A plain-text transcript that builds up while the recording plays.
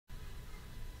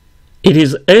It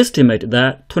is estimated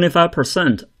that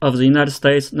 25% of the United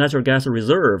States natural gas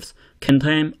reserves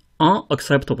contain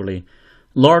unacceptably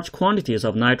large quantities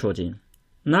of nitrogen.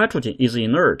 Nitrogen is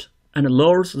inert and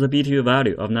lowers the BTU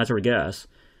value of natural gas.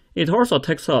 It also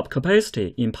takes up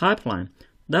capacity in pipeline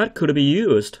that could be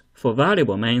used for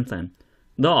valuable methane.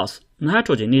 Thus,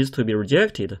 nitrogen needs to be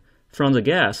rejected from the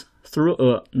gas through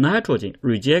a Nitrogen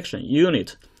Rejection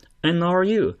Unit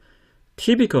NRU.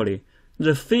 Typically,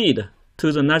 the feed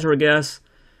to the natural gas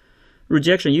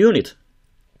rejection unit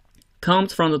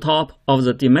comes from the top of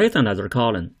the DeMethanizer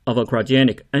column of a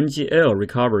cryogenic NGL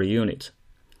recovery unit.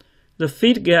 The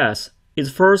feed gas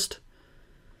is first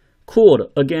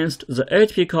cooled against the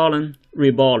HP column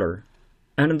reboiler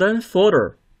and then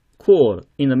further cooled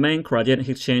in the main cryogenic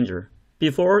exchanger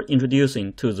before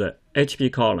introducing to the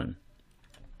HP column.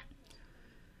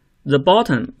 The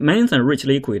bottom methane-rich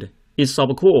liquid is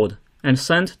subcooled and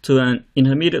sent to an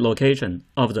intermediate location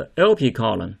of the LP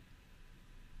column.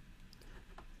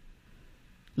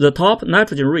 The top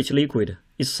nitrogen-rich liquid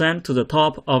is sent to the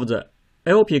top of the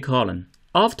LP column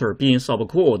after being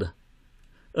subcooled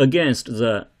against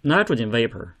the nitrogen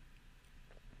vapor.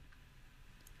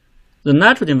 The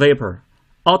nitrogen vapor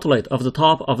outlet of the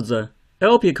top of the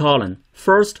LP column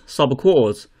first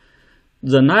subcools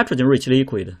the nitrogen-rich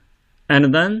liquid,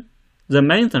 and then the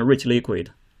methane-rich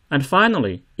liquid, and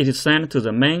finally it is sent to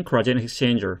the main cryogenic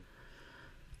exchanger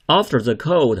after the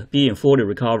cold being fully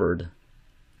recovered.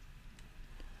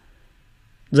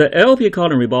 The LP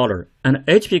column reboiler and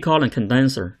HP column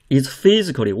condenser is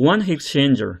physically one heat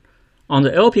exchanger. On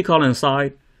the LP column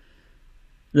side,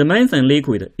 the methane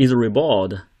liquid is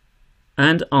reboiled,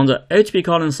 and on the HP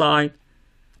column side,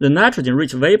 the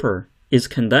nitrogen-rich vapor is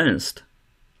condensed.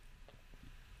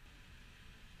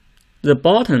 The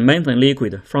bottom methane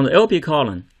liquid from the LP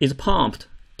column is pumped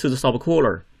to the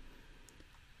subcooler,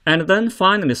 and then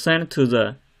finally sent to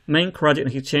the main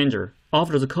cryogenic exchanger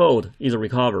after the cold is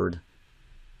recovered.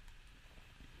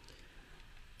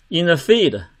 In the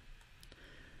feed,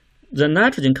 the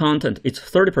nitrogen content is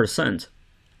 30%.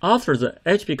 After the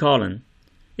HP column,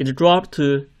 it dropped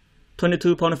to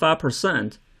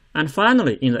 22.5%, and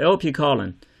finally in the LP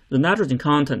column, the nitrogen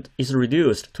content is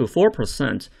reduced to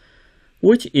 4%,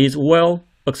 which is well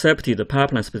accepted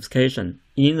pipeline specification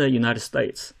in the United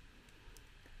States.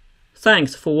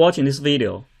 Thanks for watching this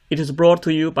video. It is brought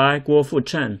to you by Guofu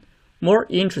Chen. More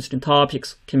interesting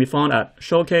topics can be found at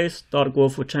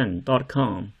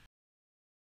showcase.guofuchen.com.